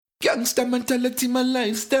Gangsta mentality, my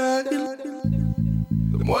lifestyle.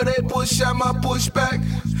 The more they push, I'ma push back.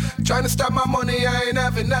 Trying to stop my money, I ain't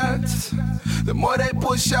having that. The more they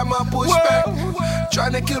push, I'ma push back.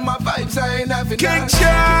 Trying to kill my vibes, I ain't having that. The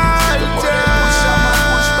more they push, I'ma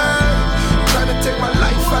push back. Trying to take my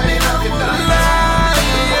life, I ain't having that.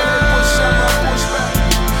 The more they push, I'ma push back.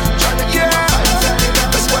 Trying to kill my vibes, I ain't having that.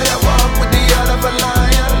 That's why I walk with the heart of a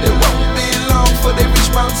lion. It won't be long for they reach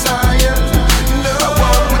Mount Zion. No, I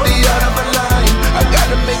walk with the heart of a lion. I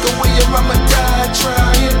gotta make a way or I'ma die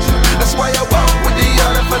trying. That's why I walk with the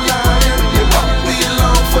heart of a lion. It won't be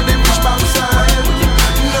long for they reach Mount Zion.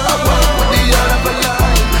 No, I walk with the heart of a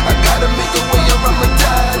lion. I gotta make a way or I'ma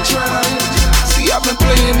die trying. See, I've been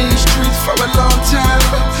playing these streets for a long time.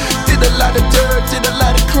 Did a lot of dirt, did a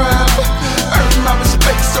lot of crime. Earned my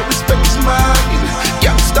respect, so respect is mine.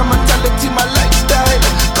 Youngster mentality, my lifestyle.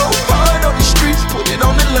 Go hard on the streets, put it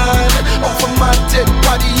on the line. Over my dead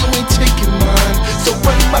body, you ain't taking mine. So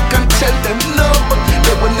run back and tell them no,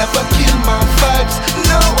 they will never kill my vibes.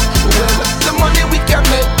 No, well, the money we can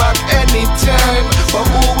make back anytime. But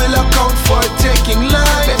who will account for taking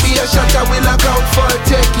life? Maybe a shot I will account for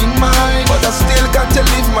taking mine. But I still got to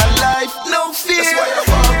live my life, no fear. That's why I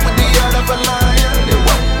walk with the heart of a lion. It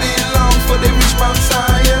won't be long for they reach Mount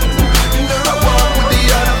Zion. No, I walk with the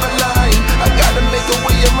heart of a lion. I gotta make a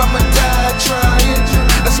way or I'ma die trying.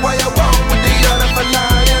 That's why I walk with the heart of a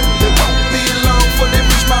lion. It won't be long for they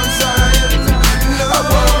reach Mount Zion. No, I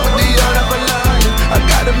walk with the heart of a lion. I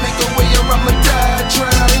gotta make a way or I'ma die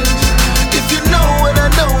trying. If you know what I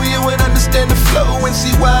know, you would understand the flow and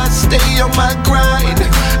see why I stay on my grind.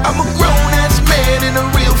 I'm a grown-ass man in a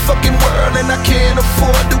real fucking world, and I can't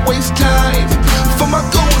afford to waste time. For my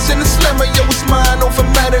goals in the slammer, yo, it's mine. Over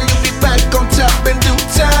matter, you'll be back on top in due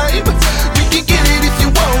time. You can get it if you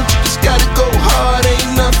want, you just gotta go hard.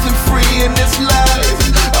 Ain't nothing free in this life.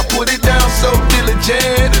 I put it down so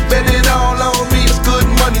diligent, bet it all on me, it's good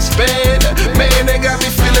money spent. Man, they got me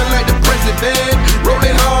feeling like the president.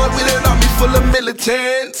 Rolling hard with an army full of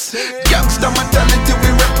militants. Youngster mentality we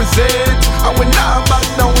represent. And when I'm